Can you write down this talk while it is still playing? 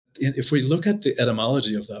if we look at the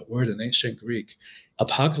etymology of that word in ancient Greek,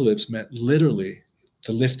 apocalypse meant literally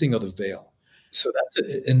the lifting of the veil. So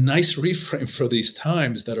that's a nice reframe for these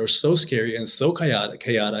times that are so scary and so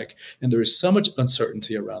chaotic, and there is so much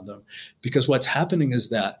uncertainty around them, because what's happening is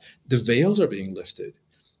that the veils are being lifted,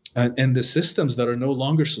 and the systems that are no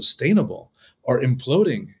longer sustainable are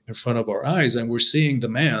imploding in front of our eyes, and we're seeing the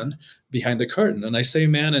man behind the curtain. And I say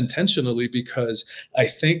man intentionally because I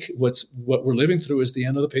think what we're living through is the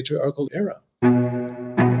end of the patriarchal era.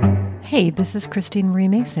 Hey, this is Christine Marie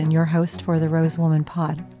Mason, your host for the Rose Woman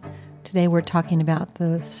Pod. Today we're talking about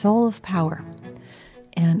the soul of power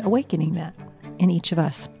and awakening that in each of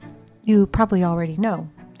us. You probably already know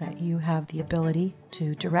that you have the ability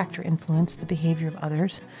to direct or influence the behavior of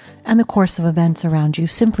others and the course of events around you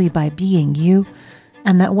simply by being you,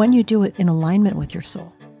 and that when you do it in alignment with your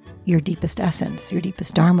soul, your deepest essence, your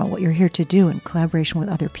deepest dharma, what you're here to do in collaboration with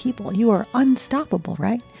other people, you are unstoppable,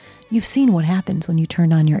 right? You've seen what happens when you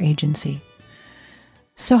turn on your agency.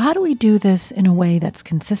 So how do we do this in a way that's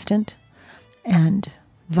consistent and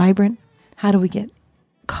vibrant? How do we get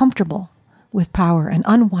comfortable with power and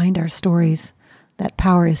unwind our stories that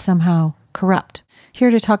power is somehow corrupt?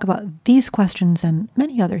 Here to talk about these questions and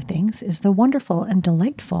many other things is the wonderful and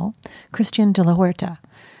delightful Christian de la Huerta.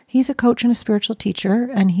 He's a coach and a spiritual teacher,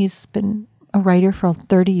 and he's been a writer for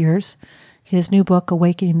 30 years. His new book,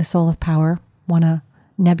 Awakening the Soul of Power, won a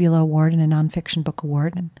Nebula Award and a Nonfiction Book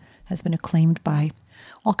Award and has been acclaimed by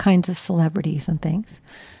all kinds of celebrities and things.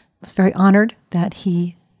 I was very honored that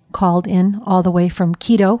he called in all the way from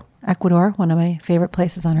Quito, Ecuador, one of my favorite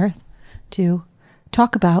places on earth, to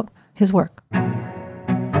talk about his work.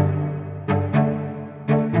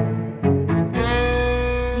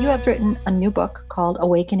 You have written a new book called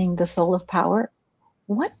Awakening the Soul of Power.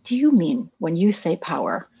 What do you mean when you say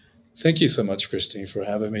power? Thank you so much, Christine, for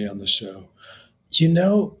having me on the show. You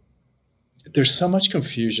know, there's so much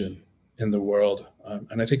confusion in the world,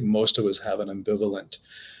 and I think most of us have an ambivalent,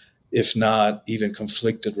 if not even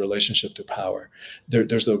conflicted, relationship to power.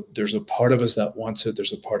 There's a part of us that wants it.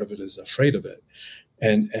 There's a part of it is afraid of it,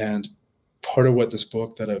 and part of what this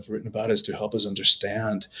book that I've written about is to help us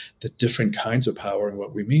understand the different kinds of power and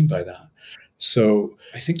what we mean by that. So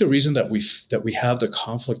I think the reason that we have the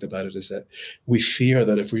conflict about it is that we fear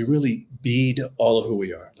that if we really be all of who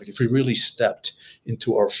we are, like if we really stepped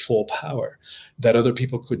into our full power, that other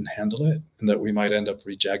people couldn't handle it and that we might end up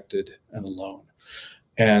rejected and alone.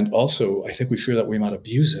 And also, I think we fear that we might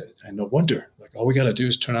abuse it. And no wonder, like all we got to do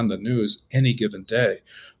is turn on the news any given day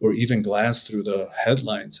or even glance through the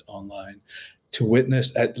headlines online to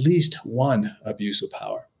witness at least one abuse of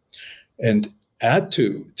power. And add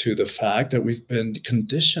to the fact that we've been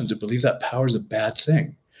conditioned to believe that power is a bad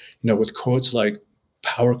thing, with quotes like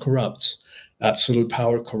power corrupts, absolute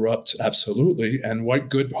power corrupts absolutely, and what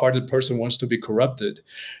good-hearted person wants to be corrupted?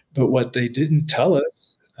 But what they didn't tell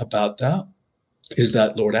us about that is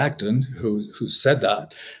that Lord Acton, who said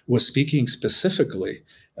that, was speaking specifically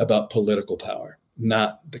about political power,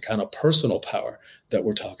 not the kind of personal power that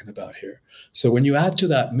we're talking about here. So when you add to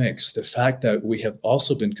that mix the fact that we have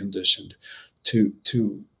also been conditioned to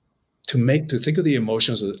think of the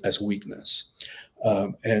emotions as weakness,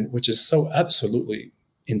 and which is so absolutely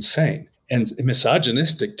insane and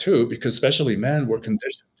misogynistic too, because especially men were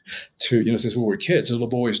conditioned to, since we were kids, little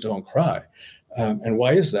boys don't cry. And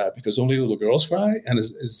why is that? Because only little girls cry? And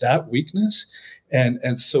is that weakness?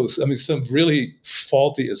 And so, I mean, some really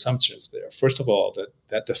faulty assumptions there. First of all,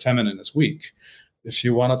 that the feminine is weak. If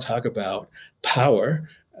you want to talk about power,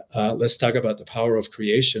 let's talk about the power of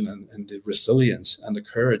creation and the resilience and the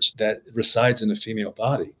courage that resides in the female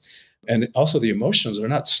body. And also the emotions are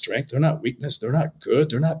not strength, they're not weakness, they're not good,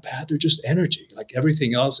 they're not bad, they're just energy, like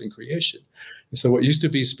everything else in creation. And so what used to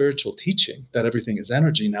be spiritual teaching, that everything is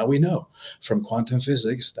energy, now we know from quantum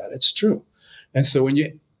physics that it's true. And so when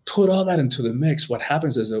you put all that into the mix, what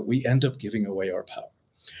happens is that we end up giving away our power,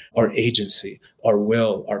 our agency, our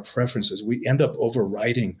will, our preferences. We end up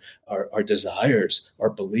overriding our desires, our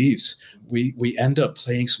beliefs. We end up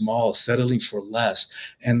playing small, settling for less.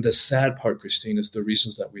 And the sad part, Christine, is the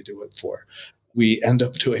reasons that we do it for. We end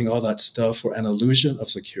up doing all that stuff for an illusion of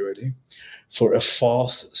security, for a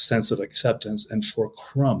false sense of acceptance, and for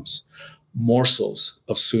crumbs, morsels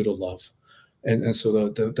of pseudo love. And so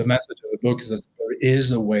the message of the book is that it's very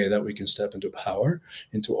is a way that we can step into power,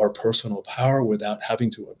 into our personal power, without having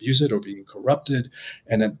to abuse it or being corrupted,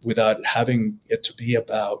 and then without having it to be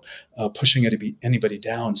about pushing anybody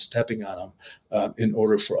down, stepping on them, in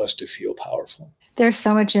order for us to feel powerful. There's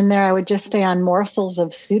so much in there. I would just stay on morsels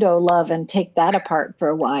of pseudo love and take that apart for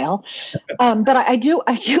a while. But I do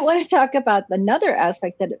want to talk about another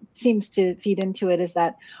aspect that seems to feed into it, is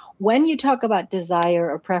that when you talk about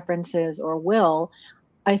desire or preferences or will,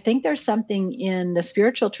 I think there's something in the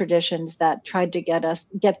spiritual traditions that tried to get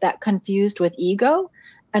that confused with ego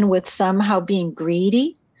and with somehow being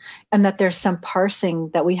greedy, and that there's some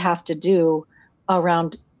parsing that we have to do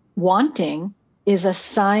around wanting is a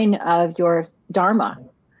sign of your dharma.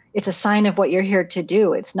 It's a sign of what you're here to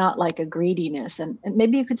do. It's not like a greediness. And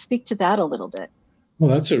maybe you could speak to that a little bit.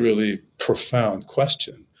 Well, that's a really profound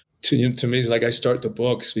question. To me, it's like I start the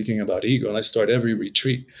book speaking about ego, and I start every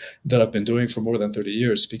retreat that I've been doing for more than 30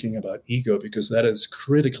 years speaking about ego, because that is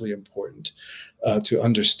critically important to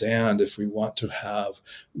understand if we want to have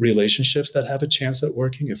relationships that have a chance at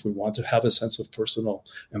working, if we want to have a sense of personal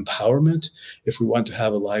empowerment, if we want to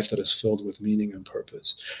have a life that is filled with meaning and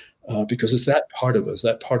purpose. Because it's that part of us,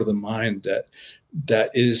 that part of the mind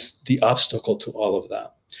that is the obstacle to all of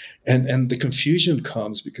that. And the confusion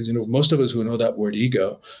comes because, most of us who know that word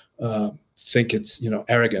ego think it's,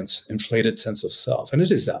 arrogance, inflated sense of self. And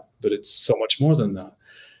it is that, but it's so much more than that.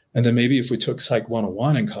 And then maybe if we took Psych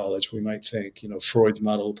 101 in college, we might think, Freud's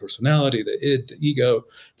model of personality, the id, the ego,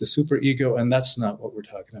 the superego. And that's not what we're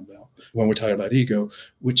talking about when we're talking about ego,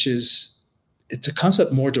 which is, it's a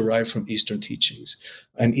concept more derived from Eastern teachings.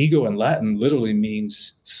 And ego in Latin literally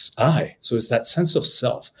means I. So it's that sense of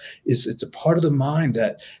self. It's a part of the mind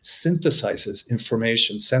that synthesizes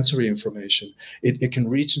information, sensory information. It can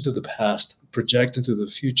reach into the past, project into the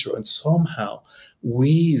future, and somehow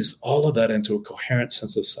weaves all of that into a coherent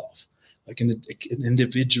sense of self, like an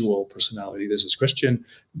individual personality. This is Christian,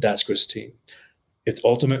 that's Christine. It's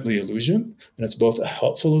ultimately illusion, and it's both a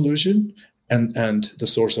helpful illusion and the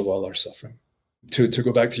source of all our suffering. To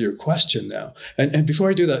go back to your question now, and before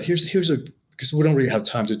I do that, here's because we don't really have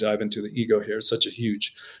time to dive into the ego here. It's such a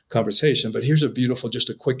huge conversation, but here's just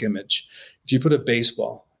a quick image. If you put a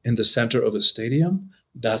baseball in the center of a stadium,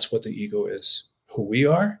 that's what the ego is. Who we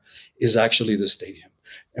are is actually the stadium.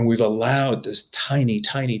 And we've allowed this tiny,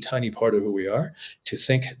 tiny, tiny part of who we are to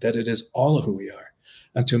think that it is all of who we are,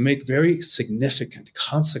 and to make very significant,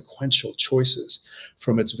 consequential choices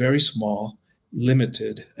from its very small,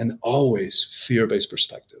 limited, and always fear-based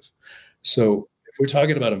perspective. So if we're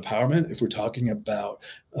talking about empowerment, if we're talking about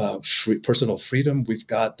personal freedom,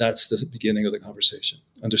 that's the beginning of the conversation,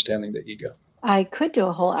 understanding the ego. I could do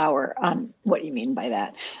a whole hour on what you mean by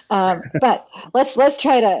that, but let's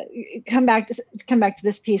try to come back to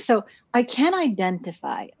this piece. So I can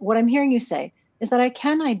identify, what I'm hearing you say is that I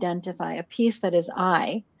can identify a piece that is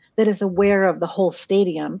I, that is aware of the whole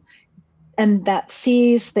stadium, and that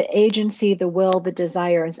sees the agency, the will, the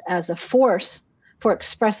desires as a force for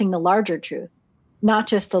expressing the larger truth, not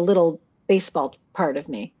just the little baseball part of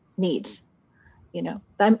me needs.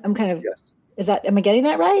 I'm kind of, yes. Am I getting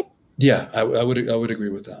that right? Yeah, I would agree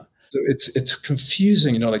with that. So it's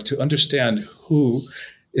confusing, like to understand who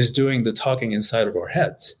is doing the talking inside of our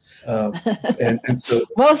heads. And so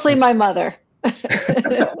mostly my mother.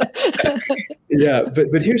 Yeah,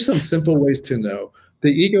 but here's some simple ways to know. The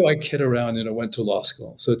ego, I kid around, went to law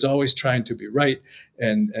school. So it's always trying to be right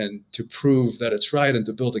and to prove that it's right and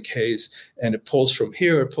to build a case. And it pulls from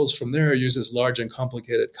here, it pulls from there, it uses large and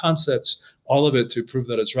complicated concepts, all of it to prove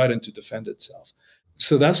that it's right and to defend itself.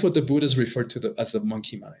 So that's what the Buddhists refer to as the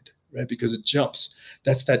monkey mind, right? Because it jumps.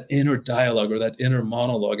 That's that inner dialogue or that inner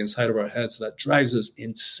monologue inside of our heads that drives us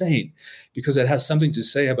insane, because it has something to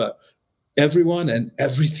say about everyone and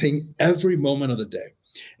everything, every moment of the day.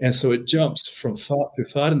 And so it jumps from thought to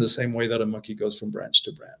thought in the same way that a monkey goes from branch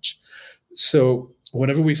to branch. So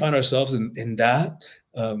whenever we find ourselves in that,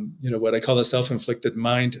 what I call the self-inflicted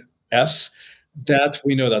mind F, that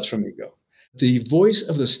we know that's from ego. The voice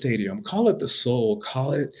of the stadium, call it the soul,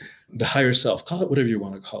 call it the higher self, call it whatever you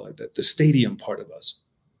want to call it, the stadium part of us.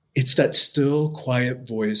 It's that still, quiet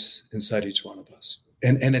voice inside each one of us.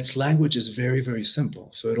 And its language is very, very simple.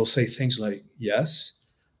 So it'll say things like, yes,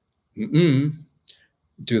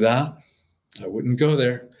 do that, I wouldn't go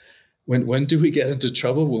there. When do we get into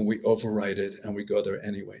trouble? When we override it and we go there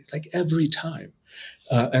anyway, like every time.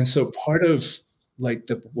 And so part of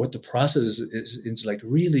what the process is like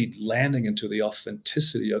really landing into the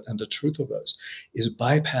authenticity and the truth of us is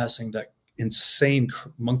bypassing that insane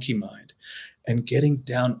monkey mind and getting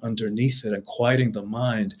down underneath it and quieting the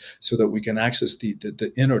mind so that we can access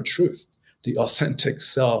the inner truth, the authentic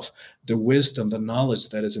self, the wisdom, the knowledge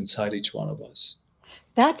that is inside each one of us.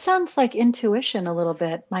 That sounds like intuition a little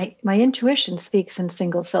bit. My intuition speaks in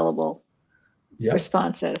single syllable Yep.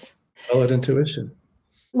 responses. Call it intuition.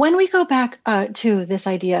 When we go back to this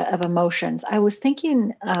idea of emotions, I was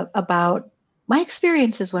thinking about my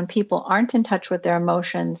experiences when people aren't in touch with their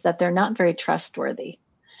emotions, that they're not very trustworthy,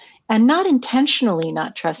 and not intentionally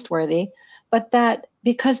not trustworthy, but that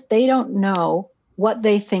because they don't know what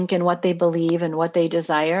they think and what they believe and what they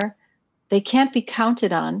desire, they can't be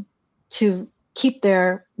counted on to keep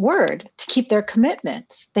their word, to keep their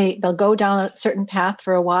commitments. They'll go down a certain path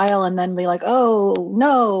for a while and then be like, oh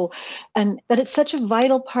no. And that it's such a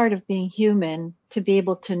vital part of being human to be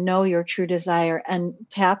able to know your true desire and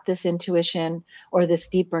tap this intuition or this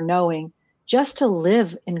deeper knowing, just to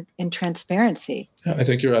live in transparency. Yeah, I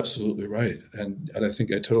think you're absolutely right. And I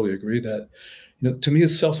think I totally agree that, to me,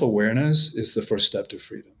 self-awareness is the first step to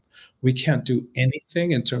freedom. We can't do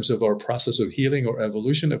anything in terms of our process of healing or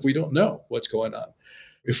evolution if we don't know what's going on.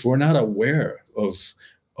 If we're not aware of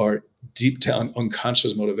our deep down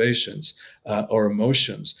unconscious motivations or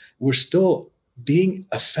emotions, we're still being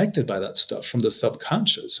affected by that stuff from the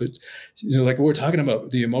subconscious. So, like we're talking about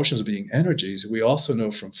the emotions being energies, we also know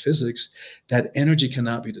from physics that energy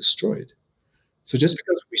cannot be destroyed. So just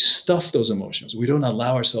because we stuff those emotions, we don't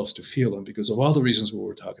allow ourselves to feel them because of all the reasons we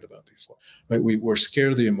were talking about before, right? We're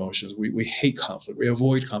scared of the emotions. We hate conflict. We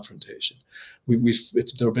avoid confrontation.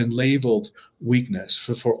 They've been labeled weakness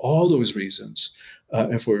for all those reasons.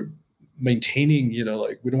 If we're maintaining,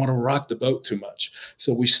 like we don't want to rock the boat too much.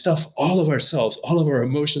 So we stuff all of ourselves, all of our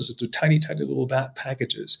emotions into tiny, tiny little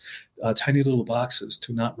packages, tiny little boxes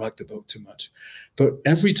to not rock the boat too much. But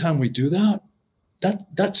every time we do that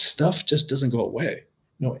stuff just doesn't go away.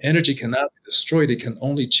 Energy cannot be destroyed. It can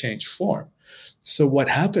only change form. So what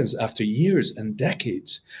happens after years and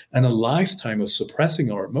decades and a lifetime of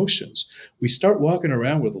suppressing our emotions, we start walking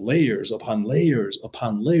around with layers upon layers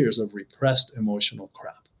upon layers of repressed emotional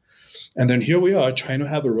crap. And then here we are trying to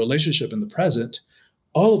have a relationship in the present,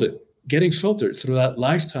 all of it getting filtered through that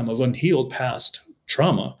lifetime of unhealed past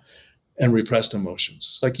trauma and repressed emotions.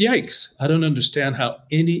 It's like, yikes, I don't understand how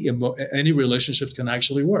any relationships can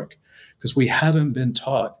actually work because we haven't been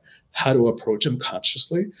taught how to approach them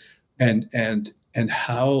consciously and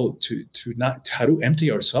how to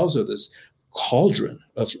empty ourselves of this cauldron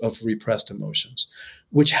of repressed emotions,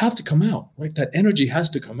 which have to come out, right? That energy has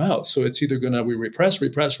to come out. So it's either we repress,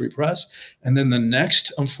 and then the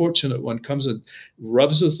next unfortunate one comes and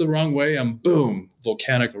rubs us the wrong way and boom,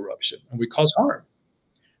 volcanic eruption, and we cause harm.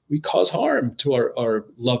 We cause harm to our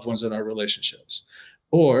loved ones and our relationships.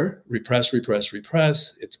 Or repress,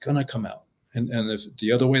 it's going to come out. And if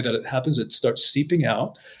the other way that it happens, it starts seeping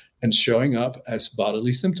out and showing up as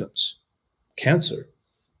bodily symptoms, cancer,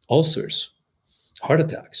 ulcers, heart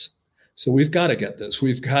attacks. So we've got to get this.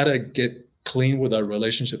 We've got to get clean with our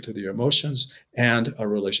relationship to the emotions and our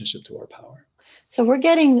relationship to our power. So we're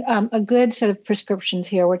getting a good set of prescriptions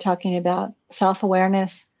here. We're talking about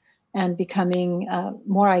self-awareness and becoming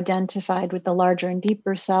more identified with the larger and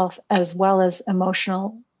deeper self, as well as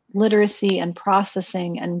emotional literacy and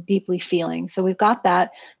processing and deeply feeling. So we've got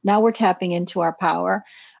that. Now we're tapping into our power.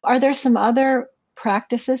 Are there some other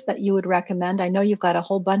practices that you would recommend? I know you've got a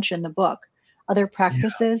whole bunch in the book. Other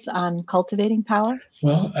practices on cultivating power?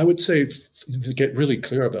 Well, I would say to get really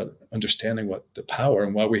clear about understanding what the power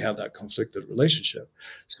and why we have that conflicted relationship.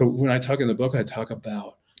 So when I talk in the book, I talk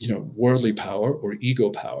about worldly power or ego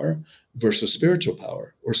power versus spiritual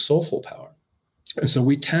power or soulful power. And so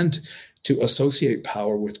we tend to associate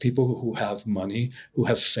power with people who have money, who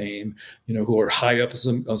have fame, who are high up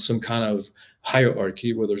on some kind of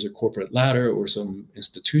hierarchy, whether there's a corporate ladder or some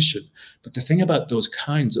institution. But the thing about those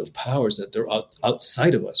kinds of powers that they're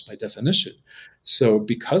outside of us by definition. So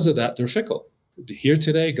because of that, they're fickle. Here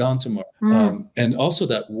today, gone tomorrow. And also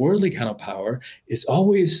that worldly kind of power is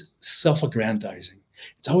always self-aggrandizing.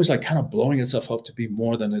 It's always like kind of blowing itself up to be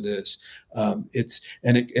more than it is.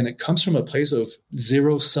 It comes from a place of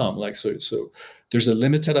zero sum. Like so there's a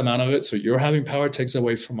limited amount of it. So you're having power takes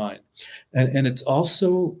away from mine, and it's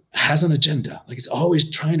also has an agenda. Like it's always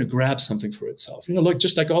trying to grab something for itself.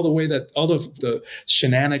 Just like all the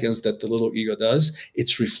shenanigans that the little ego does,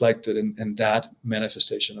 it's reflected in that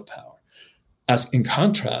manifestation of power. As in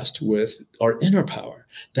contrast with our inner power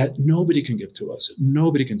that nobody can give to us,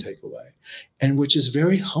 nobody can take away, and which is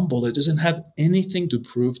very humble. It doesn't have anything to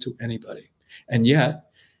prove to anybody. And yet,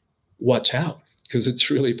 watch out, because it's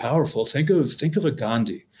really powerful. Think of a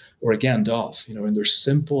Gandhi or a Gandalf, in their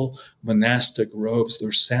simple monastic robes,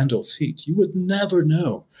 their sandal feet. You would never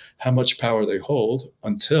know how much power they hold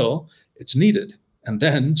until it's needed. and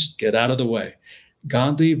then get out of the way.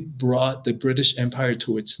 Gandhi brought the British Empire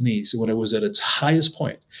to its knees when it was at its highest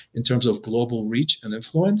point in terms of global reach and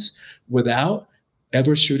influence without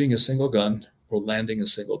ever shooting a single gun or landing a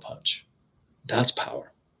single punch. That's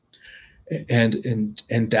power. And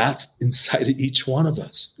that's inside of each one of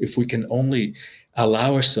us if we can only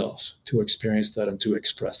allow ourselves to experience that and to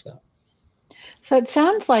express that. So it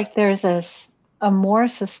sounds like there's a more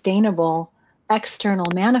sustainable external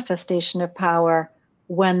manifestation of power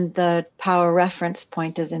when the power reference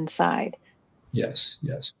point is inside. Yes,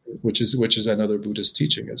 which is another Buddhist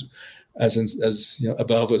teaching, as you know,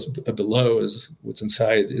 above us, below is what's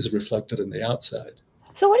inside is reflected in the outside.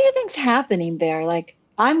 So what do you think's happening there? Like,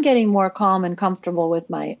 I'm getting more calm and comfortable with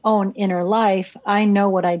my own inner life. I know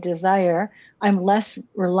what I desire. I'm less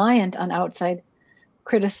reliant on outside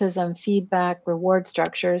criticism, feedback, reward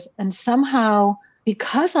structures. And somehow,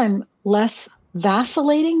 because I'm less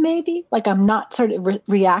vacillating, maybe, like I'm not sort of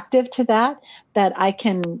reactive to that I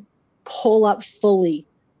can pull up fully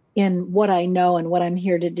in what I know and what I'm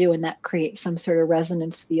here to do. And that creates some sort of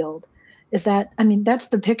resonance field. Is that, I mean, that's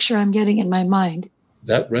the picture I'm getting in my mind.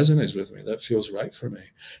 That resonates with me. That feels right for me.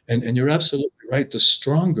 And you're absolutely right. The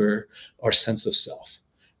stronger our sense of self,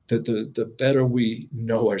 the better we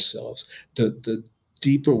know ourselves, the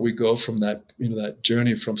deeper we go from that, you know, that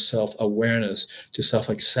journey from self-awareness to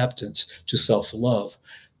self-acceptance to self-love,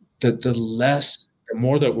 the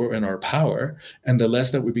more that we're in our power and the less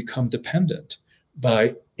that we become dependent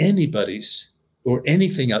by anybody's or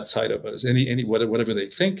anything outside of us, whatever they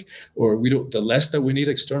think, or the less that we need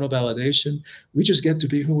external validation, we just get to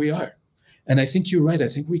be who we are. And I think you're right. I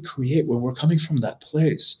think we create when we're coming from that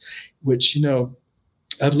place, which, you know,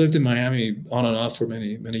 I've lived in Miami on and off for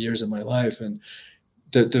many, many years in my life. And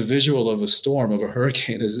the visual of a storm, of a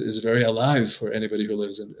hurricane is very alive for anybody who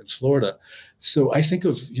lives in Florida. So I think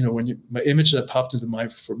of, you know, my image that popped into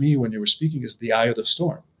mind for me when you were speaking is the eye of the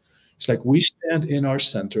storm. It's like we stand in our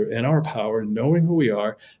center, in our power, knowing who we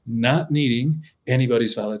are, not needing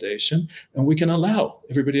anybody's validation, and we can allow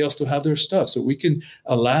everybody else to have their stuff. So we can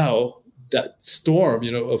allow that storm,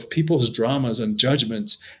 you know, of people's dramas and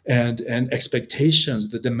judgments and expectations,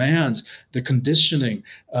 the demands, the conditioning,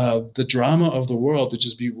 the drama of the world to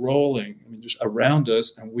just be rolling, I mean, just around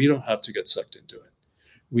us, and we don't have to get sucked into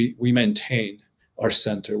it. We maintain our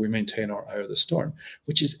center, we maintain our eye of the storm,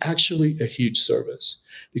 which is actually a huge service,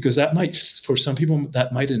 because that might, for some people,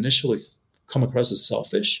 that might initially come across as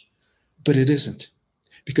selfish, but it isn't.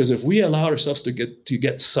 Because if we allow ourselves to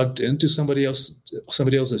get sucked into somebody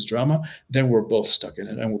else's drama, then we're both stuck in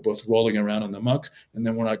it and we're both rolling around in the muck, and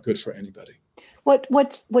then we're not good for anybody. What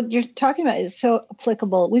you're talking about is so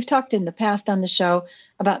applicable. We've talked in the past on the show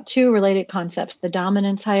about two related concepts, the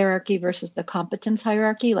dominance hierarchy versus the competence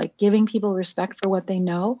hierarchy, like giving people respect for what they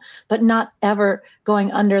know, but not ever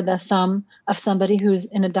going under the thumb of somebody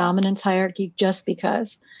who's in a dominance hierarchy just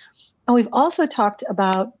because. And we've also talked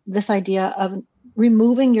about this idea of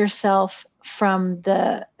removing yourself from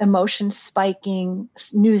the emotion spiking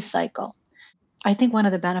news cycle. I think one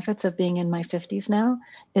of the benefits of being in my 50s now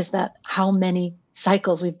is that how many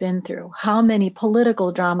cycles we've been through, how many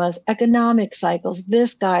political dramas, economic cycles,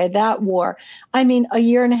 this guy, that war. I mean, a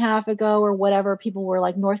year and a half ago or whatever, people were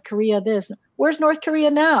like, North Korea this. Where's North Korea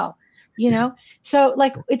now? You know? So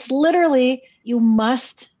like, it's literally, you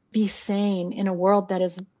must be sane in a world that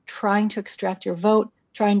is trying to extract your vote,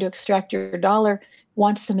 trying to extract your dollar,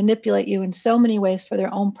 wants to manipulate you in so many ways for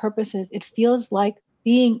their own purposes. It feels like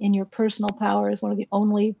being in your personal power is one of the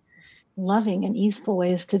only loving and easeful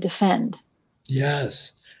ways to defend.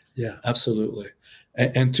 Yes. Yeah, absolutely.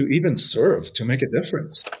 And to even serve, to make a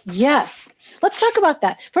difference. Yes. Let's talk about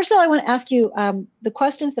that. First of all, I want to ask you, the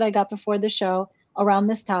questions that I got before the show around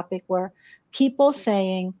this topic were people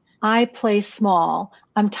saying, I play small.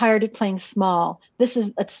 I'm tired of playing small.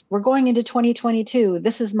 We're going into 2022.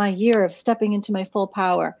 This is my year of stepping into my full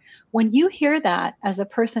power. When you hear that as a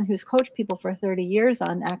person who's coached people for 30 years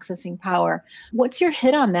on accessing power, what's your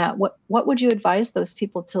hit on that? What would you advise those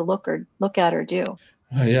people to look at or do?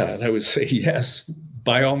 Yeah, and I would say, yes,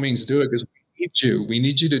 by all means do it, because we need you. We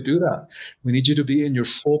need you to do that. We need you to be in your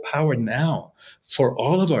full power now for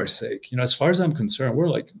all of our sake. You know, as far as I'm concerned, we're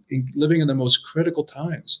like living in the most critical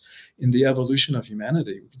times in the evolution of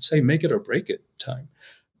humanity. We could say make it or break it time.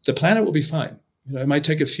 The planet will be fine. You know, it might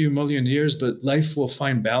take a few million years, but life will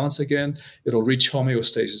find balance again. It'll reach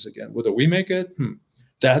homeostasis again. Whether we make it,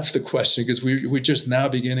 that's the question, because we're just now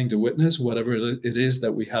beginning to witness whatever it is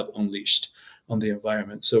that we have unleashed on the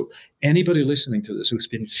environment. So anybody listening to this who's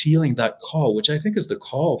been feeling that call, which I think is the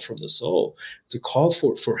call from the soul, it's a call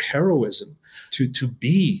for heroism, to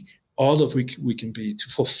be all of we can be, to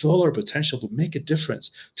fulfill our potential, to make a difference,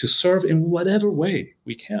 to serve in whatever way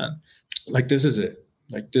we can. Like, this is it.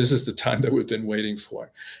 Like, this is the time that we've been waiting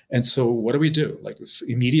for. And so what do? Like,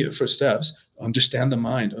 immediate first steps: understand the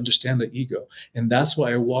mind, understand the ego. And that's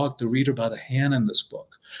why I walk the reader by the hand in this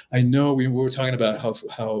book. I know we were talking about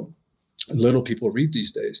how little people read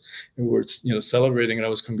these days, and we're celebrating, and I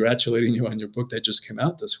was congratulating you on your book that just came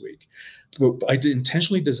out this week. But I did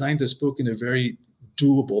intentionally design this book in a very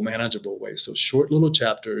doable, manageable way. So short little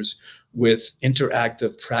chapters with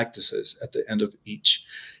interactive practices at the end of each.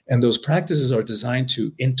 And those practices are designed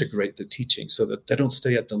to integrate the teaching so that they don't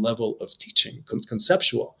stay at the level of teaching,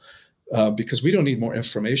 conceptual, because we don't need more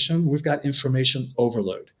information. We've got information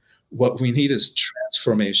overload. What we need is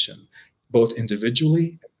transformation, both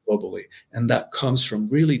individually and globally. And that comes from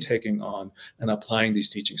really taking on and applying these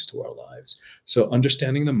teachings to our lives. So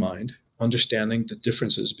understanding the mind, understanding the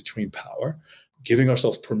differences between power, giving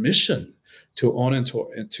ourselves permission to own and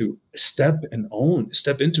to step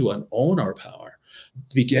into and own our power,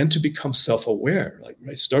 begin to become self-aware,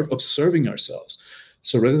 start observing ourselves.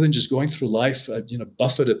 So rather than just going through life,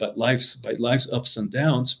 buffeted by life's ups and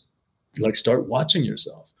downs, start watching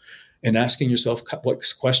yourself and asking yourself what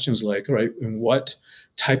questions like, all right, in what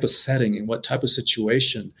type of setting, in what type of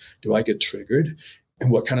situation do I get triggered? And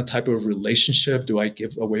what kind of type of relationship do I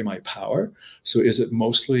give away my power? So is it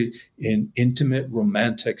mostly in intimate,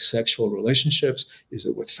 romantic, sexual relationships? Is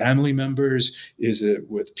it with family members? Is it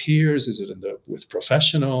with peers? Is it with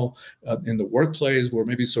professional, in the workplace where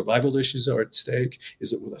maybe survival issues are at stake?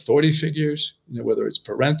 Is it with authority figures, whether it's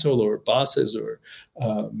parental or bosses or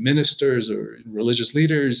ministers or religious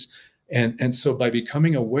leaders? And so by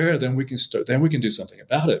becoming aware, then we can do something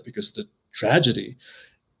about it, because the tragedy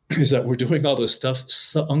is that we're doing all this stuff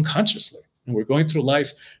so unconsciously, and we're going through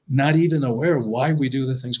life not even aware of why we do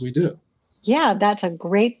the things we do. Yeah, that's a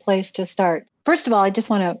great place to start. First of all, I just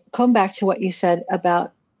want to come back to what you said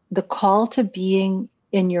about the call to being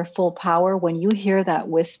in your full power. When you hear that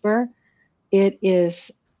whisper, it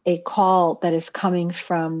is a call that is coming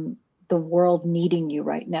from the world needing you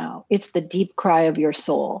right now. It's the deep cry of your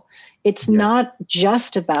soul. It's not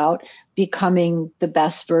just about becoming the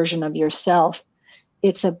best version of yourself.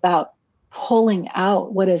 It's about pulling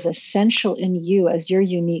out what is essential in you as your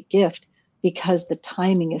unique gift, because the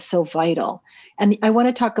timing is so vital. And I want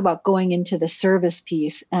to talk about going into the service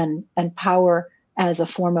piece and power as a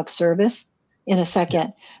form of service in a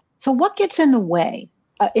second. So what gets in the way?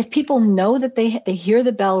 If people know that they hear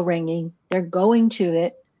the bell ringing, they're going to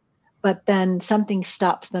it, but then something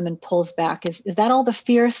stops them and pulls back. Is that all the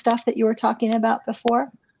fear stuff that you were talking about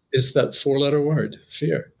before? It's that 4-letter word,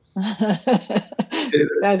 fear.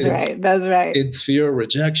 That's right. It's fear of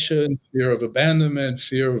rejection, fear of abandonment,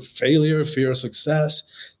 fear of failure, fear of success.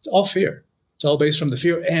 It's all fear. It's all based from the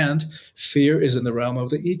fear. And fear is in the realm of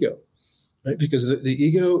the ego, right? Because the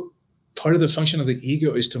ego, part of the function of the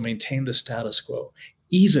ego is to maintain the status quo,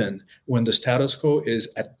 even when the status quo is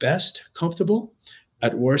at best comfortable,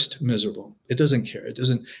 at worst miserable. It doesn't care. It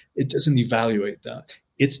doesn't evaluate that.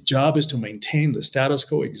 Its job is to maintain the status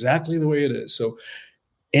quo exactly the way it is. So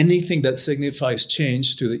anything that signifies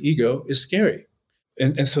change to the ego is scary.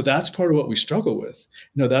 And so that's part of what we struggle with.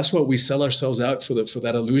 That's what we sell ourselves out for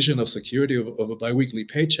that illusion of security of a biweekly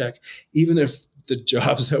paycheck, even if the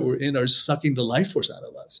jobs that we're in are sucking the life force out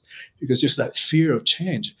of us, because just that fear of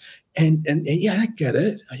change. And yeah, I get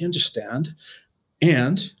it. I understand.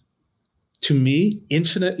 And to me,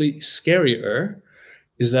 infinitely scarier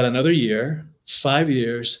is that another year, 5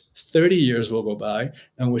 years, 30 years will go by,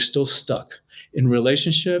 and we're still stuck in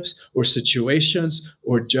relationships or situations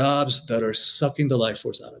or jobs that are sucking the life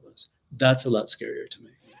force out of us. That's a lot scarier to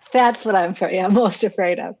me. That's what I'm most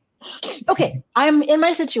afraid of. Okay, I'm in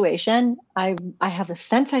my situation. I have a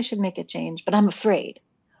sense I should make a change, but I'm afraid.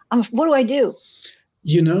 What do I do?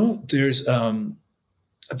 There's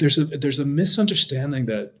a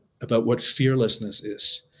misunderstanding about what fearlessness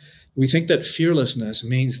is. We think that fearlessness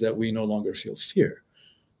means that we no longer feel fear.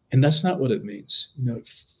 And that's not what it means.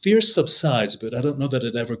 Fear subsides, but I don't know that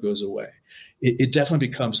it ever goes away. It definitely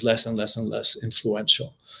becomes less and less and less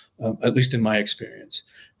influential, at least in my experience.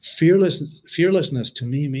 Fearlessness to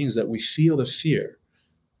me means that we feel the fear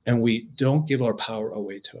and we don't give our power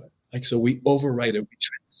away to it. So we override it. We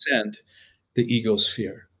transcend the ego's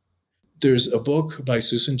fear. There's a book by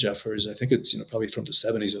Susan Jeffers. I think it's probably from the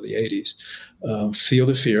 70s or the 80s. Feel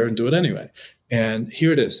the fear and do it anyway. And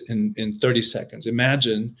here it is in 30 seconds.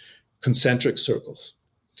 Imagine concentric circles.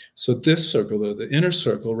 So this circle, the inner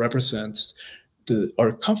circle, represents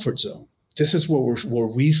our comfort zone. This is where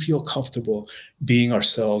we feel comfortable being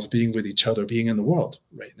ourselves, being with each other, being in the world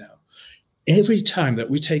right now. Every time that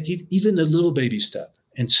we take even a little baby step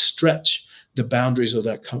and stretch the boundaries of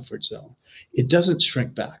that comfort zone, it doesn't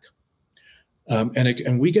shrink back.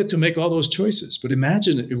 And we get to make all those choices. But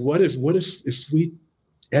imagine, what if we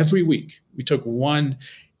every week we took one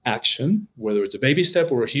action, whether it's a baby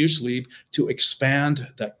step or a huge leap, to expand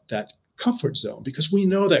that comfort zone, because we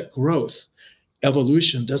know that growth,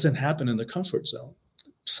 evolution doesn't happen in the comfort zone.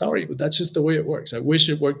 Sorry, but that's just the way it works. I wish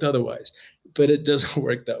it worked otherwise, but it doesn't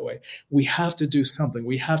work that way. We have to do something.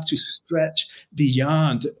 We have to stretch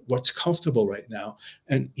beyond what's comfortable right now,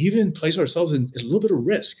 and even place ourselves in a little bit of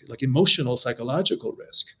risk, like emotional, psychological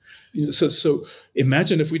risk. So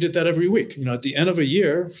imagine if we did that every week. At the end of a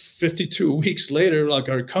year, 52 weeks later, like,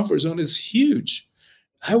 our comfort zone is huge.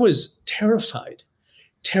 I was terrified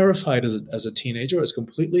as a teenager. I was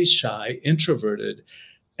completely shy, introverted,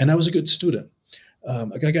 and I was a good student.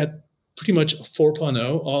 I got pretty much a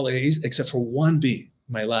 4.0, all A's, except for one B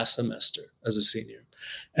my last semester as a senior.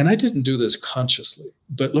 And I didn't do this consciously,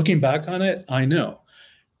 but looking back on it, I know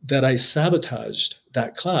that I sabotaged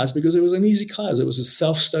that class because it was an easy class. It was a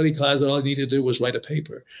self-study class that all I needed to do was write a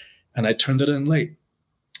paper. And I turned it in late.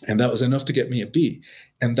 And that was enough to get me a B.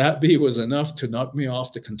 And that B was enough to knock me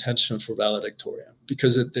off the contention for valedictorian,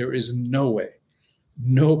 because there is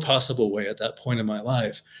no possible way at that point in my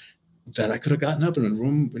life that I could have gotten up in a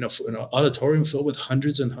room, in an auditorium filled with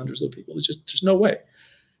hundreds and hundreds of people. There's no way.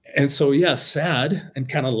 And so, yeah, sad and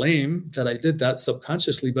kind of lame that I did that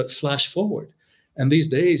subconsciously, but flash forward. And these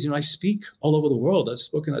days, I speak all over the world. I've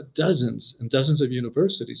spoken at dozens and dozens of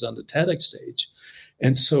universities on the TEDx stage.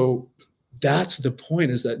 And so that's the point,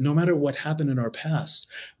 is that no matter what happened in our past,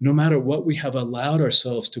 no matter what we have allowed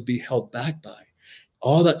ourselves to be held back by,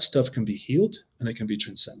 all that stuff can be healed and it can be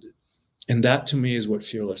transcended. And that, to me, is what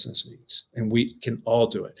fearlessness means. And we can all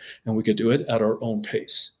do it. And we could do it at our own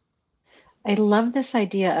pace. I love this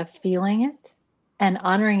idea of feeling it and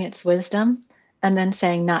honoring its wisdom, and then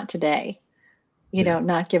saying, not today,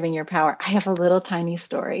 not giving your power. I have a little tiny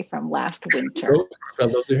story from last winter. Oh,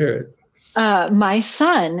 I'd love to hear it. My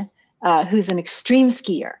son, who's an extreme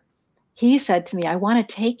skier, he said to me, I want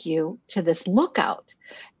to take you to this lookout.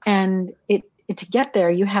 And to get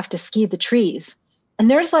there, you have to ski the trees. And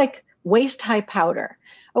there's like waist-high powder.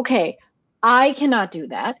 Okay, I cannot do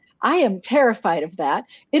that. I am terrified of that.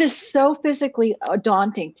 It is so physically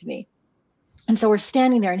daunting to me. And so we're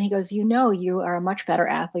standing there and he goes, you are a much better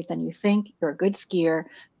athlete than you think. You're a good skier.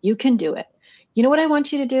 You can do it. You know what I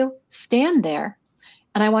want you to do? Stand there.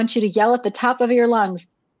 And I want you to yell at the top of your lungs,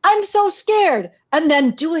 I'm so scared. And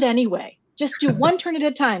then do it anyway. Just do one turn at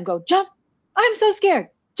a time. Go, jump. I'm so scared.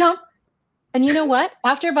 Jump. And you know what?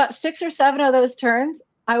 After about 6 or 7 of those turns,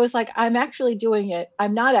 I was like, I'm actually doing it.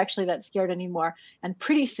 I'm not actually that scared anymore. And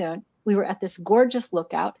pretty soon we were at this gorgeous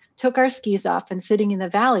lookout, took our skis off and sitting in the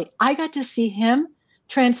valley. I got to see him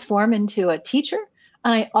transform into a teacher.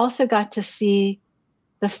 And I also got to see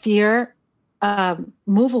the fear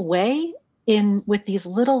move away with these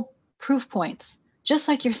little proof points, just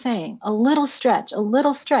like you're saying, a little stretch,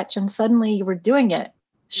 and suddenly you were doing it.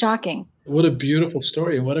 Shocking. What a beautiful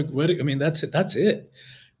story. And that's it.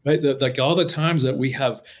 Right? Like all the times that we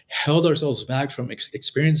have held ourselves back from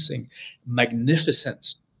experiencing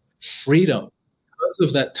magnificence, freedom, because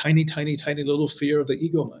of that tiny, tiny, tiny little fear of the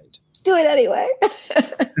ego mind. Do it anyway.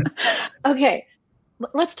 Okay.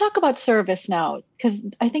 Let's talk about service now, because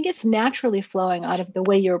I think it's naturally flowing out of the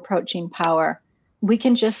way you're approaching power. We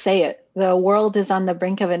can just say it. The world is on the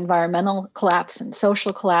brink of environmental collapse and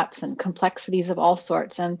social collapse and complexities of all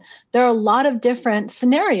sorts. And there are a lot of different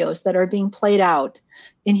scenarios that are being played out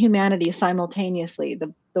in humanity simultaneously.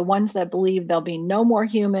 The ones that believe there'll be no more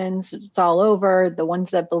humans, it's all over. The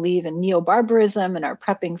ones that believe in neo-barbarism and are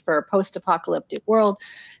prepping for a post-apocalyptic world.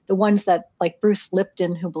 The ones that, like Bruce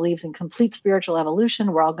Lipton, who believes in complete spiritual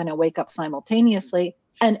evolution, we're all going to wake up simultaneously,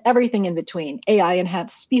 and everything in between,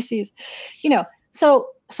 AI-enhanced species,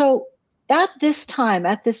 So at this time,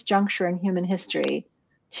 at this juncture in human history,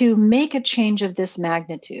 to make a change of this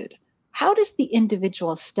magnitude, how does the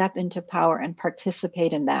individual step into power and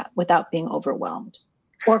participate in that without being overwhelmed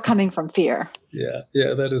or coming from fear? Yeah,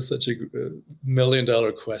 that is such a $1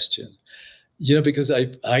 million question. Because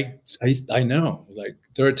I know, like,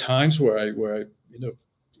 there are times where I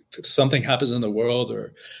something happens in the world,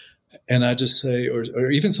 and I just say,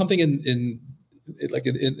 or even something in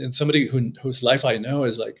somebody whose life I know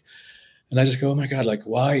is like, and I just go, oh my God, like,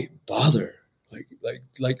 why bother?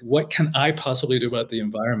 Like, what can I possibly do about the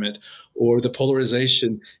environment or the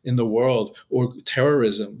polarization in the world or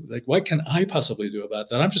terrorism? Like, what can I possibly do about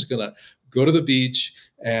that? I'm just going to go to the beach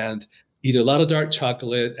and eat a lot of dark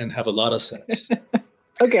chocolate and have a lot of sex.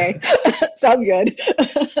 Okay. Sounds good.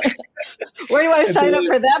 Where do I And so, sign up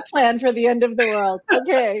for that plan for the end of the world?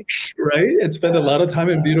 Okay. right? And spend a lot of time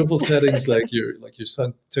in beautiful settings like your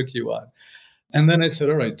son took you on. And then I said,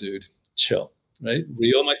 all right, dude, chill, right?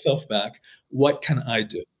 Reel myself back. What can I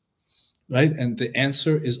do? Right? And the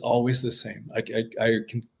answer is always the same. I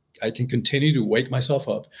can continue to wake myself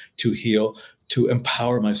up, to heal, to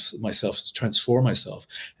empower myself, to transform myself,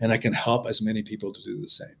 and I can help as many people to do the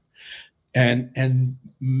same. And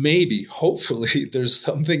maybe, hopefully, there's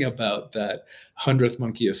something about that 100th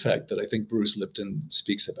monkey effect that I think Bruce Lipton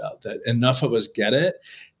speaks about, that enough of us get it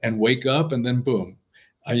and wake up, and then boom.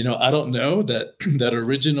 I don't know that that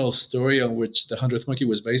original story on which the 100th monkey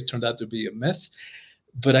was based turned out to be a myth,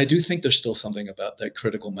 but I do think there's still something about that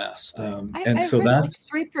critical mass. And I've so heard like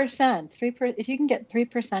that's 3%, if you can get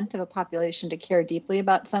 3% of a population to care deeply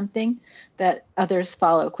about something, that others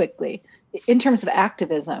follow quickly in terms of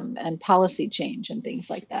activism and policy change and things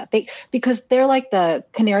like that. Because they're like the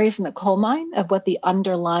canaries in the coal mine of what the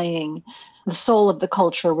soul of the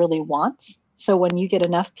culture really wants. So when you get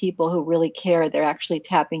enough people who really care, they're actually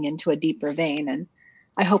tapping into a deeper vein. And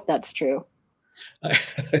I hope that's true.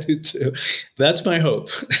 I do too. That's my hope.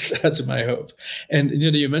 That's my hope. And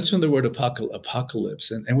you mentioned the word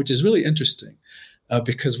apocalypse, and which is really interesting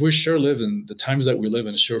because we sure live in the times that we live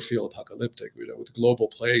in. Sure feel apocalyptic, with global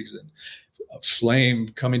plagues and flame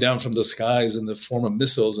coming down from the skies in the form of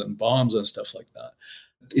missiles and bombs and stuff like that.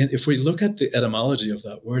 If we look at the etymology of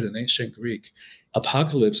that word in ancient Greek,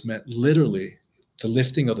 apocalypse meant literally the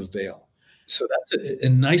lifting of the veil. So that's a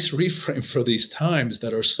nice reframe for these times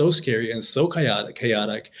that are so scary and so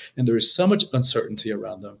chaotic, and there is so much uncertainty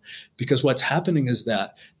around them. Because what's happening is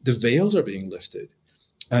that the veils are being lifted,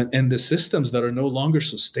 and the systems that are no longer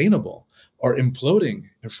sustainable are imploding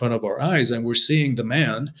in front of our eyes, and we're seeing the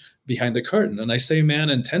man behind the curtain. And I say man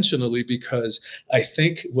intentionally because I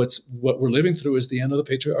think what we're living through is the end of the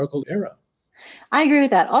patriarchal era. I agree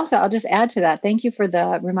with that. Also, I'll just add to that. Thank you for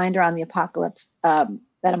the reminder on the apocalypse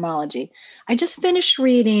etymology. I just finished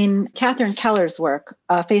reading Catherine Keller's work,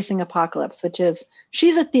 Facing Apocalypse,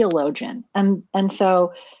 she's a theologian. And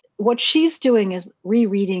so what she's doing is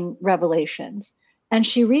rereading Revelations. And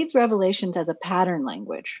she reads Revelations as a pattern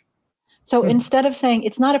language. So instead of saying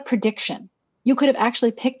it's not a prediction, you could have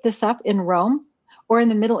actually picked this up in Rome or in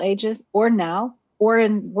the Middle Ages or now or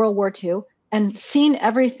in World War II and seen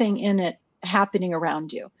everything in it happening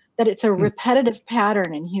around you, that it's a repetitive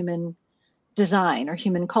pattern in human design or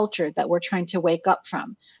human culture that we're trying to wake up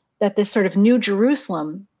from, that this sort of new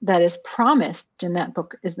Jerusalem that is promised in that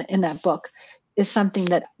book is something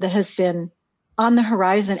that has been on the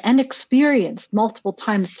horizon and experienced multiple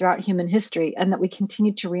times throughout human history, and that we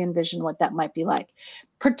continue to re-envision what that might be like.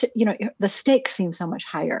 The stakes seem so much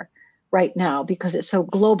higher right now because it's so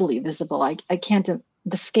globally visible. I can't,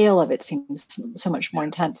 the scale of it seems so much more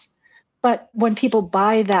intense. But when people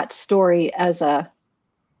buy that story as a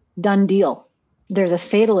done deal, there's a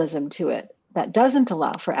fatalism to it that doesn't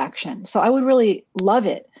allow for action. So I would really love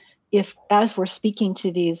it if, as we're speaking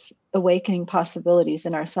to these awakening possibilities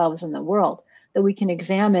in ourselves and the world, that we can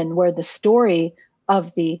examine where the story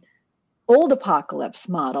of the old apocalypse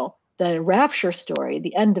model, the rapture story,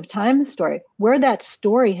 the end of time story, where that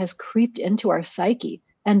story has creeped into our psyche,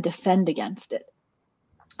 and defend against it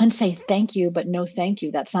and say thank you, but no thank you.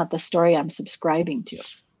 That's not the story I'm subscribing to.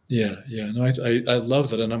 Yeah. No, I love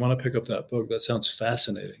that, and I want to pick up that book. That sounds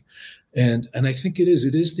fascinating, and I think it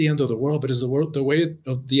is the end of the world, but is the way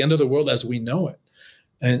of the end of the world as we know it.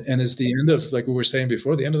 And it's the end of, like we were saying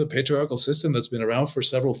before, the end of the patriarchal system that's been around for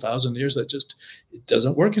several thousand years that just, it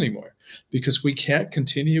doesn't work anymore, because we can't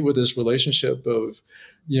continue with this relationship of,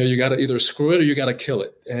 you got to either screw it or you got to kill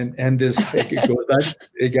it. And this,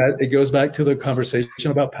 it goes back to the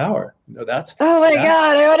conversation about power. Oh my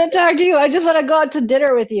God, I want to talk to you. I just want to go out to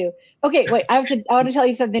dinner with you. Okay, wait, I want to tell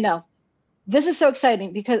you something else. This is so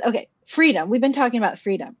exciting because, freedom. We've been talking about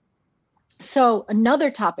freedom. So another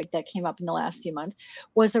topic that came up in the last few months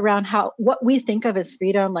was around what we think of as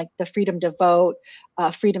freedom, like the freedom to vote,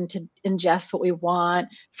 freedom to ingest what we want,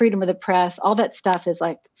 freedom of the press, all that stuff is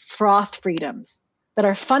like froth freedoms. But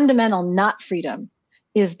our fundamental not freedom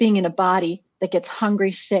is being in a body that gets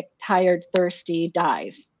hungry, sick, tired, thirsty,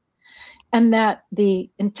 dies. And that the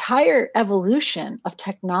entire evolution of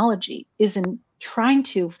technology is in trying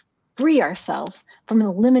to free ourselves from the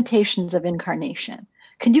limitations of incarnation.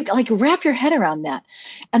 Can you wrap your head around that?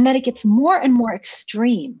 And that it gets more and more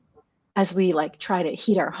extreme as we try to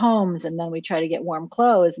heat our homes, and then we try to get warm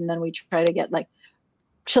clothes, and then we try to get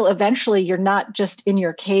chill. Eventually you're not just in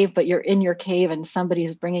your cave, but you're in your cave and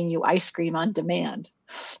somebody's bringing you ice cream on demand,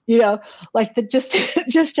 but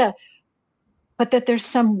that there's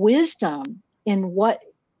some wisdom in what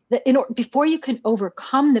Before you can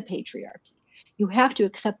overcome the patriarchy, you have to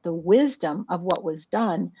accept the wisdom of what was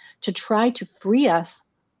done to try to free us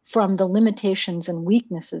from the limitations and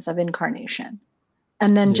weaknesses of incarnation,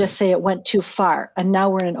 and then just say it went too far, and now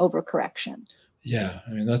we're in an overcorrection. Yeah,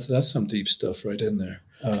 I mean that's some deep stuff right in there.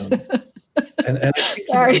 And I think,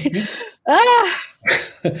 sorry,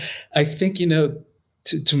 I think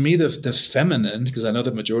to me the feminine, because I know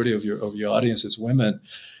the majority of your audience is women,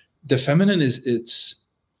 the feminine is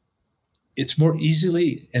it's more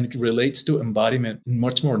easily and relates to embodiment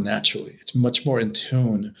much more naturally. It's much more in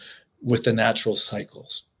tune with the natural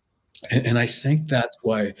cycles. And I think that's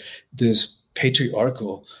why this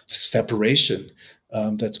patriarchal separation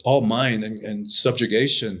that's all mind and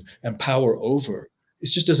subjugation and power over, it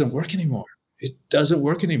just doesn't work anymore. It doesn't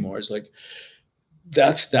work anymore. It's like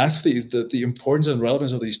that's the importance and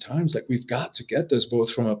relevance of these times. Like we've got to get this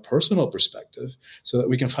both from a personal perspective so that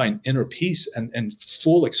we can find inner peace and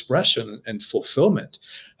full expression and fulfillment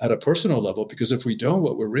at a personal level. Because if we don't,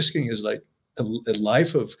 what we're risking is like a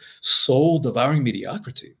life of soul devouring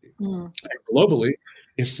mediocrity. And globally,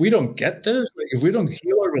 if we don't get this, like if we don't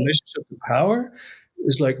heal our relationship to power,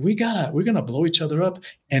 it's like we're gonna blow each other up,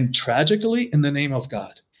 and tragically in the name of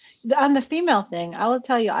God. On the female thing, I will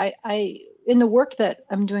tell you, I in the work that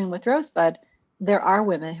I'm doing with Rosebud, there are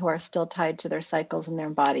women who are still tied to their cycles and their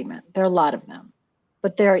embodiment. There are a lot of them,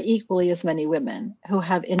 but there are equally as many women who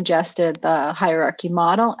have ingested the hierarchy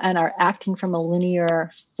model and are acting from a linear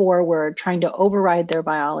forward, trying to override their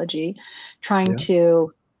biology, trying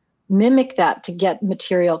to mimic that to get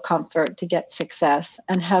material comfort, to get success,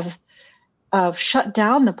 and have shut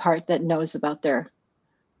down the part that knows about their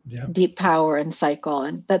deep power and cycle.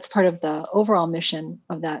 And that's part of the overall mission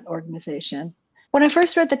of that organization. When I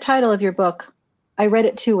first read the title of your book, I read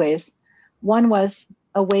it two ways. One was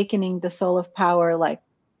awakening the soul of power, like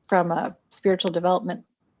from a spiritual development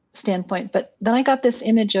standpoint. But then I got this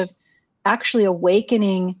image of actually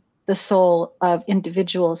awakening the soul of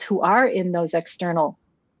individuals who are in those external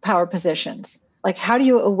power positions. Like, how do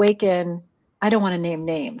you awaken? I don't want to name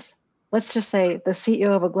names. Let's just say the CEO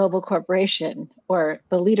of a global corporation or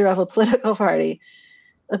the leader of a political party.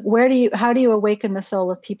 How do you awaken the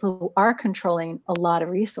soul of people who are controlling a lot of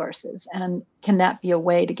resources? And can that be a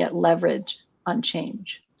way to get leverage on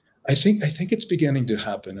change? I think it's beginning to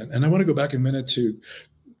happen. And I want to go back a minute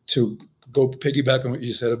to go piggyback on what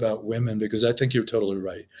you said about women, because I think you're totally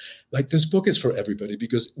right. Like, this book is for everybody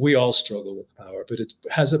because we all struggle with power, but it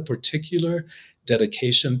has a particular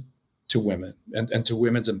dedication to women and to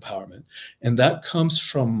women's empowerment. And that comes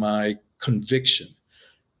from my conviction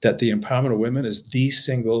that the empowerment of women is the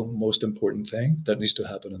single most important thing that needs to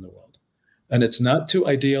happen in the world. And it's not to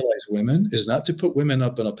idealize women, it's not to put women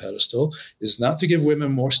up on a pedestal, it's not to give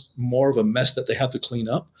women more of a mess that they have to clean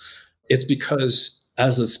up. It's because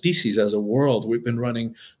as a species, as a world, we've been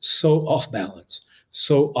running so off balance,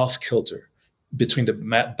 so off kilter between the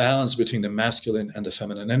balance between the masculine and the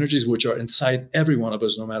feminine energies, which are inside every one of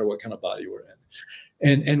us, no matter what kind of body we're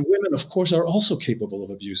in. And women, of course, are also capable of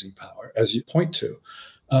abusing power, as you point to.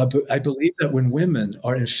 But I believe that when women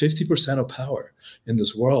are in 50% of power in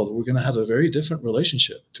this world, we're going to have a very different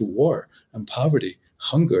relationship to war and poverty,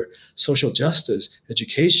 hunger, social justice,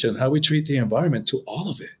 education, how we treat the environment, to all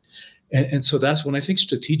of it. And so that's when I think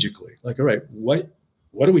strategically, like, all right,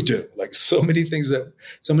 what do we do? Like, so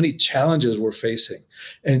many challenges we're facing.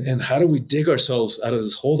 And how do we dig ourselves out of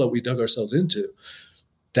this hole that we dug ourselves into?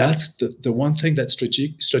 That's the one thing that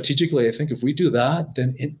strategically, I think if we do that,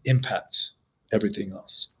 then it impacts everything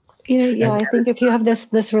else. I think if you have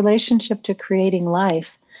this relationship to creating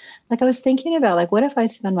life, like I was thinking about, like, what if I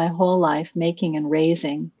spend my whole life making and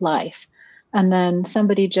raising life, and then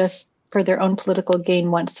somebody just for their own political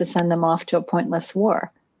gain wants to send them off to a pointless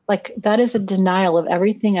war? Like, that is a denial of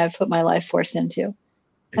everything I've put my life force into.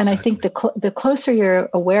 Exactly. And I think the closer you're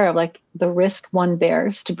aware of, like, the risk one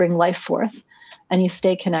bears to bring life forth, and you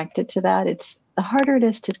stay connected to that, it's the harder it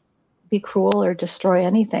is to be cruel or destroy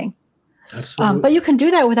anything. Absolutely. But you can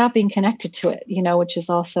do that without being connected to it, which is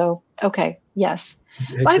also okay. Yes.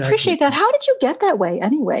 Exactly. Well, I appreciate that. How did you get that way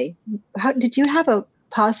anyway? How did you have a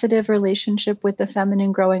positive relationship with the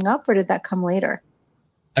feminine growing up, or did that come later?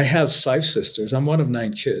 I have 5 sisters. I'm one of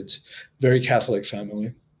 9 kids, very Catholic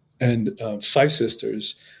family, and 5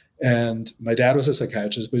 sisters. And my dad was a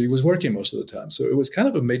psychiatrist, but he was working most of the time. So it was kind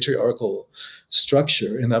of a matriarchal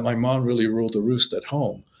structure in that my mom really ruled the roost at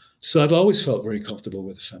home. So I've always felt very comfortable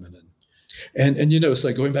with the feminine. And it's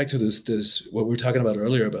like going back to this what we were talking about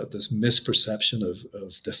earlier about this misperception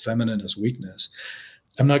of the feminine as weakness.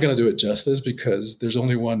 I'm not going to do it justice because there's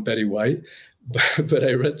only one Betty White, but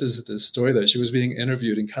I read this story that she was being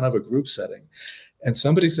interviewed in kind of a group setting. And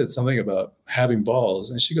somebody said something about having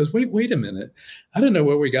balls. And she goes, wait a minute. I don't know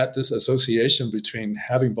where we got this association between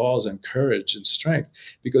having balls and courage and strength,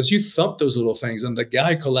 because you thump those little things and the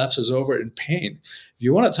guy collapses over in pain. If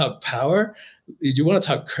you want to talk power, if you want to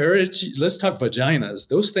talk courage, let's talk vaginas.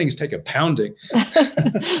 Those things take a pounding.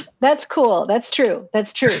 That's cool. That's true.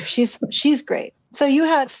 That's true. She's great. So you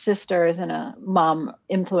had sisters and a mom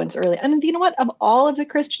influence early. And you know what? Of all of the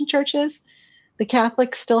Christian churches, the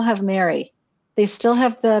Catholics still have Mary. They still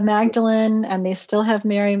have the Magdalene, and they still have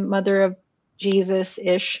Mary, mother of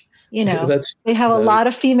Jesus-ish. You know, they have a lot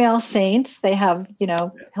of female saints. They have,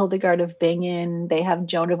 Hildegard of Bingen. They have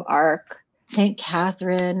Joan of Arc, St.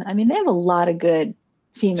 Catherine. I mean, they have a lot of good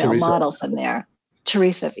female models in there.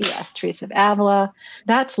 Teresa of Avila.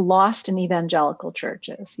 That's lost in evangelical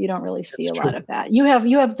churches. You don't really see a lot of that. You have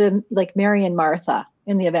the like Mary and Martha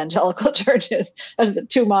in the evangelical churches as the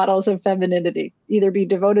two models of femininity. Either be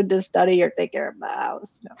devoted to study or take care of the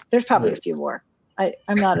house. No, there's probably a few more.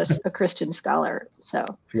 I'm not a Christian scholar, so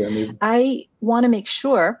I want to make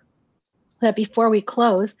sure that before we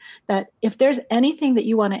close, that if there's anything that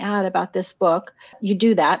you want to add about this book, you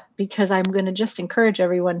do that, because I'm going to just encourage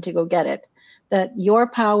everyone to go get it. That your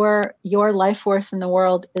power, your life force in the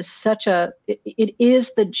world is it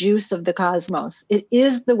is the juice of the cosmos. It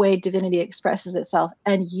is the way divinity expresses itself.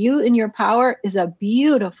 And you in your power is a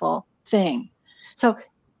beautiful thing. So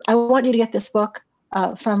I want you to get this book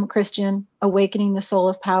from Christian, Awakening the Soul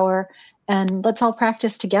of Power, and let's all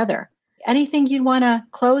practice together. Anything you'd want to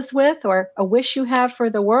close with, or a wish you have for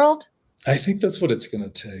the world? I think that's what it's going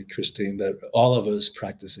to take, Christine, that all of us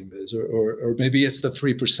practicing this, or maybe it's the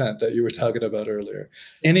 3% that you were talking about earlier.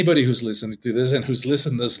 Anybody who's listening to this and who's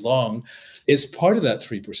listened this long is part of that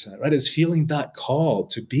 3%, right? It's feeling that call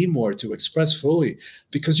to be more, to express fully,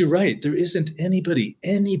 because you're right. There isn't anybody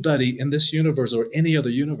in this universe or any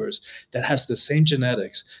other universe that has the same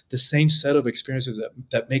genetics, the same set of experiences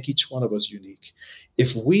that make each one of us unique.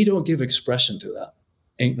 If we don't give expression to that,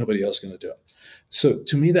 ain't nobody else going to do it. So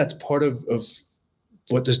to me, that's part of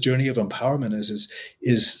what this journey of empowerment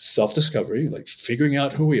is self-discovery, like figuring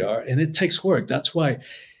out who we are. And it takes work. That's why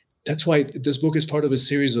this book is part of a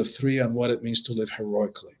series of 3 on what it means to live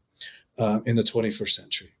heroically in the 21st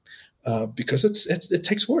century. Because it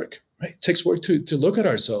takes work, right? It takes work to look at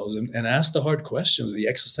ourselves and ask the hard questions, the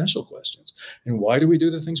existential questions. And why do we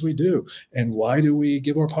do the things we do? And why do we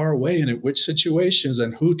give our power away? And in which situations?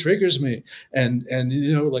 And who triggers me? And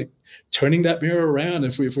like turning that mirror around.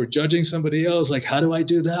 If we're judging somebody else, like, how do I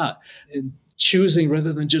do that? And choosing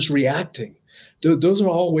rather than just reacting. Those are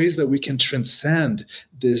all ways that we can transcend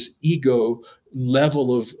this ego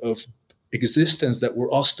level of existence that we're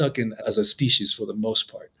all stuck in as a species for the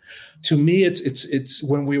most part. To me, it's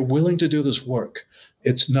when we're willing to do this work,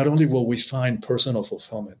 it's not only will we find personal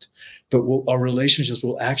fulfillment, but our relationships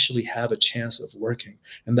will actually have a chance of working.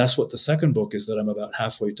 And that's what the second book is that I'm about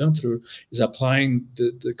halfway done through, is applying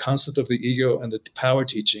the concept of the ego and the power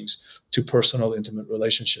teachings to personal, intimate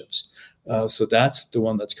relationships. So that's the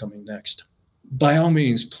one that's coming next. By all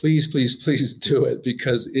means, please do it,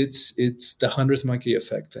 because it's the 100th monkey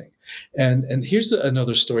effect thing. And here's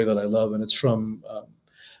another story that I love, and it's from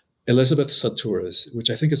Elizabeth Sattouris,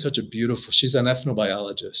 which I think is such a beautiful, she's an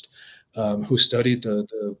ethnobiologist who studied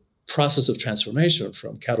the process of transformation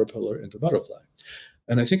from caterpillar into butterfly.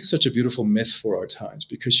 And I think it's such a beautiful myth for our times,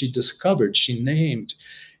 because she named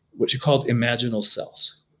what she called imaginal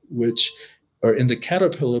cells, which are in the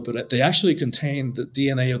caterpillar, but they actually contain the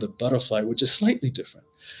DNA of the butterfly, which is slightly different.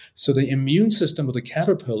 So the immune system of the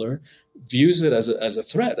caterpillar views it as a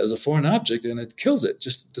threat, as a foreign object, and it kills it,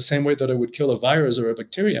 just the same way that it would kill a virus or a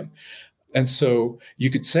bacterium. And so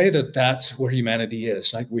you could say that that's where humanity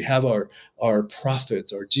is. Like, we have our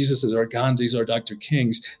prophets, our Jesuses, our Gandhis, our Dr.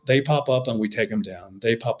 Kings. They pop up and we take them down.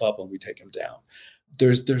 They pop up and we take them down.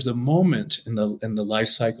 There's a moment in the life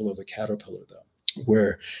cycle of the caterpillar, though,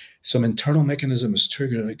 where some internal mechanism is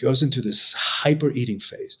triggered and it goes into this hyper eating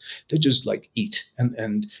phase. They just like eat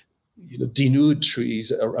and denude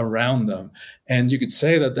trees around them. And you could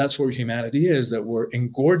say that that's where humanity is, that we're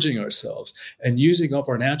engorging ourselves and using up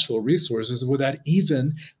our natural resources without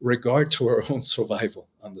even regard to our own survival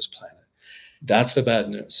on this planet. That's the bad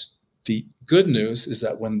news. The good news is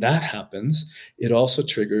that when that happens, it also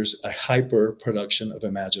triggers a hyper production of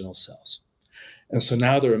imaginal cells. And so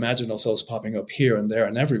now there are imaginal cells popping up here and there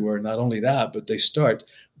and everywhere. Not only that, but they start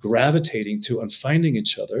gravitating to and finding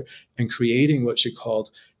each other and creating what she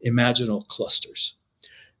called imaginal clusters.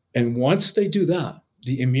 And once they do that,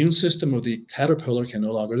 the immune system of the caterpillar can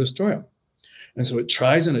no longer destroy them. And so it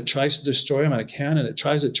tries and it tries to destroy him, and it can, and it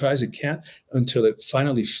tries, it can't, until it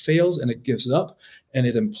finally fails and it gives up and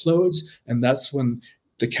it implodes. And that's when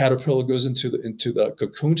the caterpillar goes into the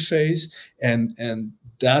cocoon phase, and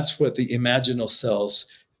that's what the imaginal cells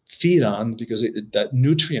feed on, because that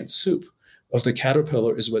nutrient soup of the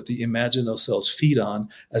caterpillar is what the imaginal cells feed on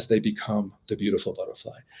as they become the beautiful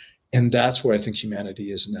butterfly. And that's where I think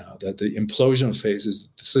humanity is now, that the implosion phase is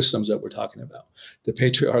the systems that we're talking about, the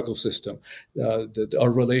patriarchal system, our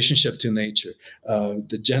relationship to nature,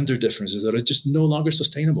 the gender differences that are just no longer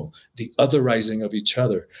sustainable, the otherizing of each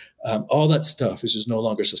other, all that stuff is just no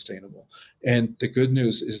longer sustainable. And the good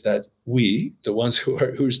news is that we, the ones who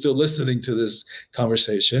are still listening to this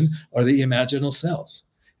conversation, are the imaginal cells.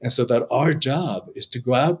 And so that our job is to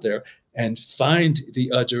go out there and find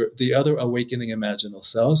the other awakening imaginal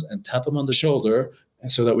cells and tap them on the shoulder,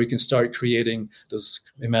 and so that we can start creating those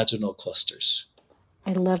imaginal clusters.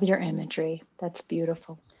 I love your imagery. That's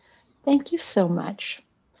beautiful. Thank you so much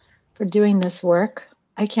for doing this work.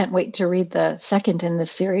 I can't wait to read the second in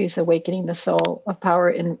this series, Awakening the Soul of Power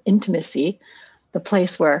in Intimacy, the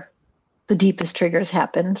place where the deepest triggers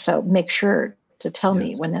happen. So make sure to tell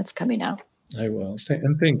me when that's coming out. I will.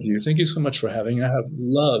 And thank you. Thank you so much for having me. I have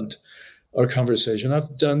loved our conversation.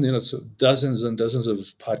 I've done, dozens and dozens of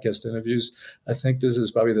podcast interviews. I think this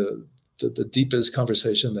is probably the deepest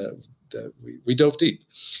conversation that we dove deep.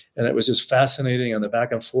 And it was just fascinating, and the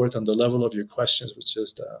back and forth on the level of your questions was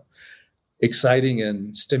just exciting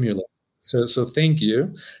and stimulating. So thank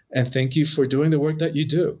you. And thank you for doing the work that you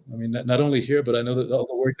do. I mean, not only here, but I know that all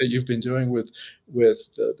the work that you've been doing with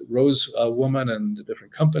the Rose Woman and the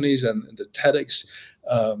different companies and the TEDx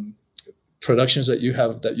productions that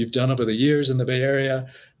you've done over the years in the Bay Area.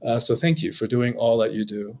 So thank you for doing all that you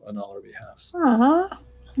do on all our behalf.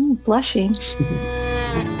 I'm blushing.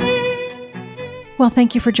 Well,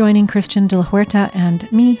 thank you for joining Christian de la Huerta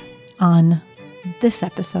and me on this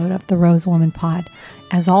episode of the Rose Woman Pod.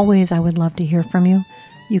 As always, I would love to hear from you.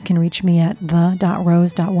 You can reach me at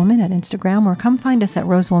the.rose.woman at Instagram, or come find us at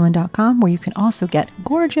rosewoman.com, where you can also get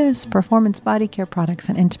gorgeous performance body care products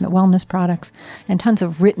and intimate wellness products and tons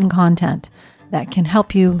of written content that can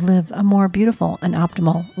help you live a more beautiful and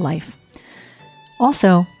optimal life.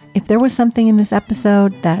 Also, if there was something in this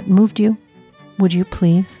episode that moved you, would you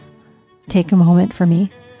please take a moment for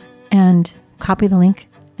me and copy the link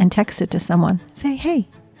and text it to someone? Say, hey,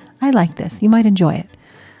 I like this. You might enjoy it.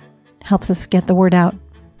 Helps us get the word out.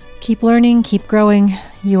 Keep learning, keep growing.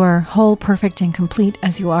 You are whole, perfect, and complete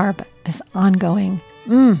as you are, but this ongoing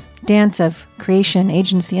dance of creation,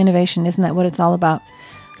 agency, innovation, isn't that what it's all about?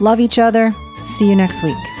 Love each other. See you next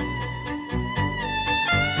week.